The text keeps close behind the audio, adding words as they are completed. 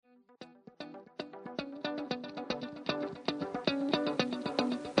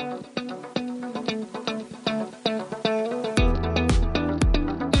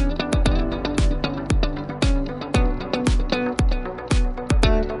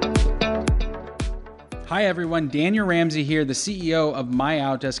Hi everyone, Daniel Ramsey here, the CEO of My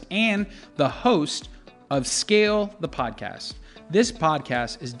Outdesk and the host of Scale the Podcast. This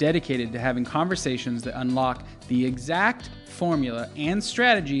podcast is dedicated to having conversations that unlock the exact formula and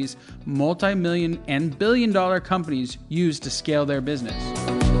strategies multi-million and billion-dollar companies use to scale their business.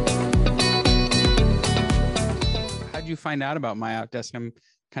 How'd you find out about My Outdesk? I'm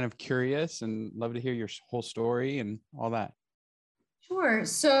kind of curious and love to hear your whole story and all that. Sure.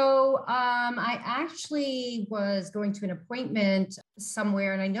 So I actually was going to an appointment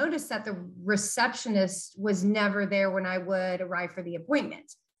somewhere and I noticed that the receptionist was never there when I would arrive for the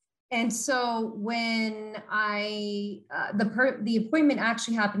appointment. And so when the appointment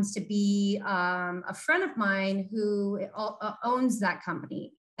actually happens to be a friend of mine who owns that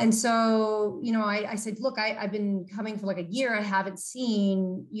company. And so, I said, look, I've been coming for like a year. I haven't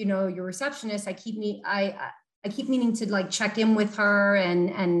seen, your receptionist. I keep meaning to like check in with her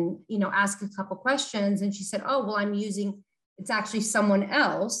and ask a couple questions. And she said, oh, well, it's actually someone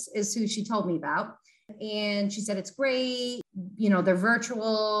else is who she told me about. And she said, it's great. They're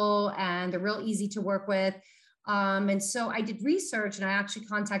virtual and they're real easy to work with. And so I did research and I actually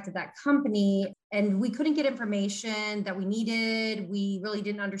contacted that company and we couldn't get information that we needed. We really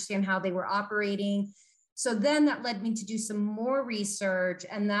didn't understand how they were operating. So then that led me to do some more research,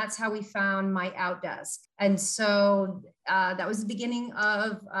 and that's how we found My Outdesk. And so that was the beginning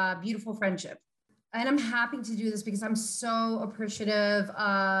of a beautiful friendship. And I'm happy to do this because I'm so appreciative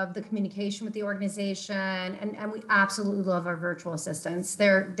of the communication with the organization, and we absolutely love our virtual assistants.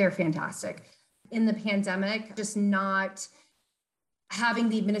 They're fantastic. In the pandemic, just not having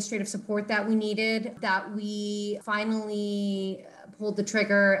the administrative support that we needed, that we finally pulled the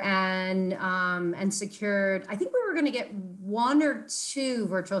trigger and secured. I think we were going to get 1 or 2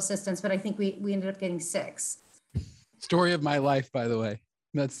 virtual assistants, but I think we ended up getting 6. Story of my life, by the way.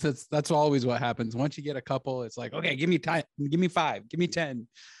 That's always what happens. Once you get a couple, it's like, okay, give me 5, give me 10.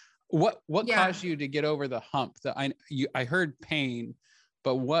 What caused you to get over the hump? I heard pain,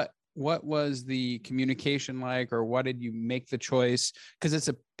 but what was the communication like, or what did you make the choice? Because it's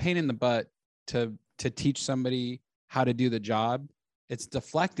a pain in the butt to teach somebody how to do the job. It's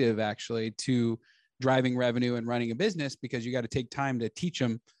deflective actually to driving revenue and running a business, because you got to take time to teach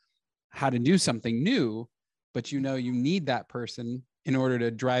them how to do something new, but you need that person in order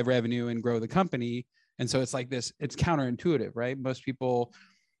to drive revenue and grow the company. And so it's like this, it's counterintuitive, right? Most people,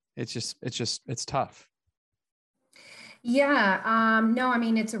 it's tough. Yeah. No, I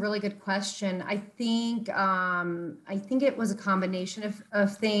mean, it's a really good question. I think it was a combination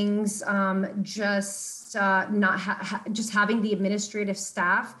of things. Just just having the administrative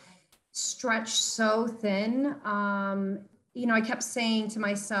staff stretched so thin. I kept saying to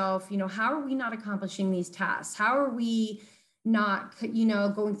myself, how are we not accomplishing these tasks? How are we not,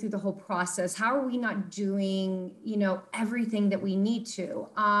 going through the whole process? How are we not doing, everything that we need to?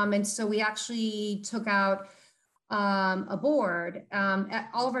 And so we actually took out a board.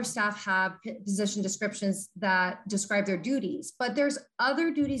 All of our staff have position descriptions that describe their duties, but there's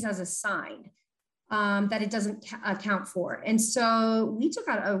other duties as assigned that it doesn't account for. And so we took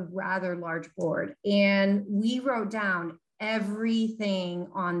out a rather large board and we wrote down everything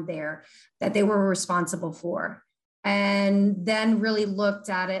on there that they were responsible for. And then really looked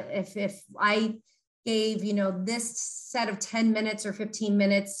at it. If I gave, this set of 10 minutes or 15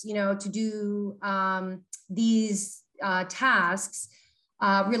 minutes, to do these tasks,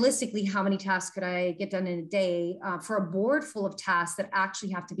 realistically, how many tasks could I get done in a day for a board full of tasks that actually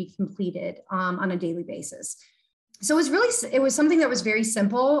have to be completed on a daily basis? So it was something that was very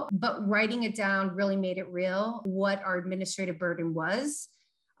simple, but writing it down really made it real, what our administrative burden was.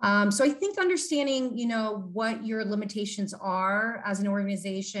 So I think understanding, what your limitations are as an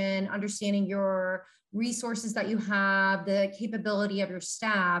organization, understanding your resources that you have, the capability of your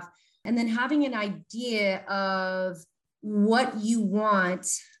staff, and then having an idea of what you want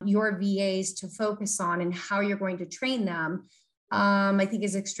your VAs to focus on and how you're going to train them, I think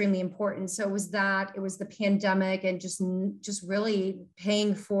is extremely important. So it was the pandemic and just really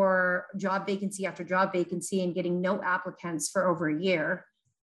paying for job vacancy after job vacancy and getting no applicants for over a year.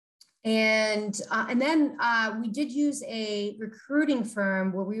 And then we did use a recruiting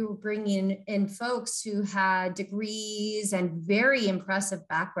firm where we were bringing in folks who had degrees and very impressive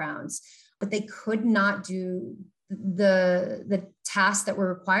backgrounds, but they could not do the tasks that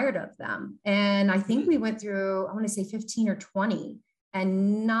were required of them. And I think we went through, I want to say 15 or 20,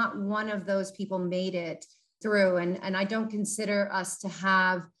 and not one of those people made it through. And I don't consider us to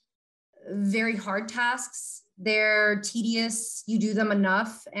have very hard tasks They're tedious. You do them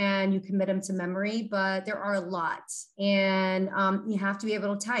enough and you commit them to memory, but there are a lot. And you have to be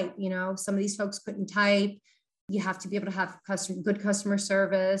able to type. Some of these folks couldn't type. You have to be able to have good customer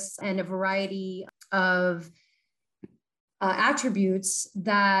service and a variety of attributes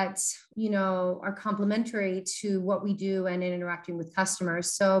that, are complementary to what we do and in interacting with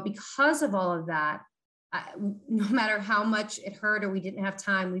customers. So because of all of that, no matter how much it hurt or we didn't have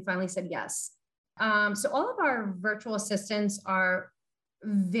time, we finally said yes. So all of our virtual assistants are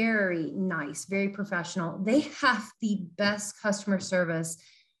very nice, very professional. They have the best customer service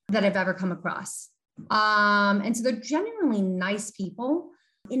that I've ever come across. And so they're genuinely nice people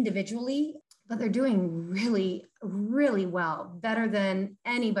individually, but they're doing really, really well, better than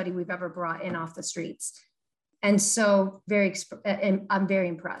anybody we've ever brought in off the streets. And so I'm very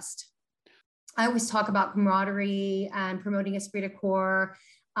impressed. I always talk about camaraderie and promoting esprit de corps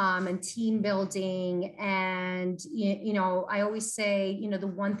and team building. And, I always say, the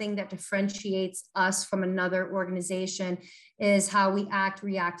one thing that differentiates us from another organization is how we act,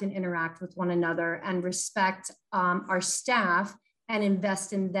 react, and interact with one another and respect our staff and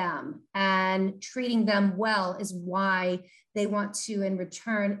invest in them. And treating them well is why they want to, in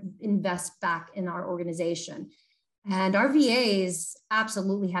return, invest back in our organization. And our VAs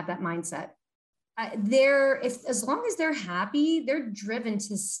absolutely have that mindset. As long as they're happy, they're driven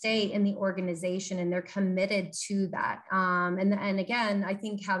to stay in the organization and they're committed to that. And again, I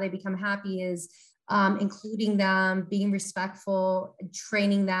think how they become happy is including them, being respectful,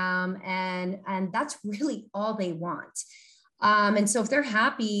 training them, and that's really all they want. And so if they're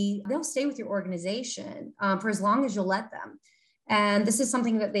happy, they'll stay with your organization for as long as you'll let them. And this is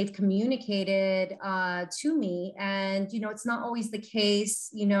something that they've communicated to me. And, it's not always the case,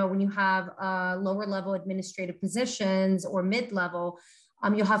 when you have lower level administrative positions or mid-level,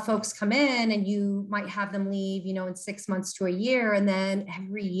 you'll have folks come in and you might have them leave, in 6 months to a year. And then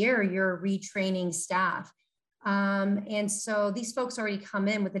every year you're retraining staff. And so these folks already come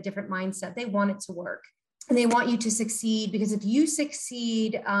in with a different mindset. They want it to work and they want you to succeed, because if you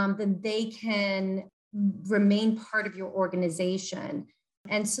succeed, then they can remain part of your organization.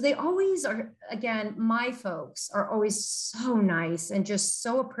 And so they always are, again, my folks are always so nice and just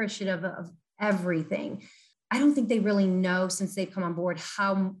so appreciative of everything. I don't think they really know, since they've come on board,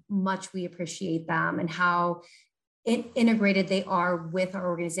 how much we appreciate them and how integrated they are with our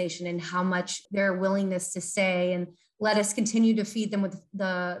organization and how much their willingness to stay and let us continue to feed them with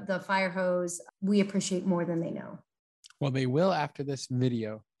the fire hose. We appreciate more than they know. Well, they will after this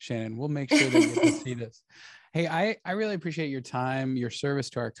video, Shannon. We'll make sure they get to see this. Hey, I really appreciate your time, your service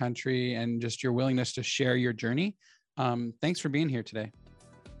to our country, and just your willingness to share your journey. Thanks for being here today.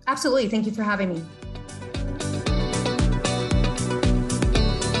 Absolutely. Thank you for having me.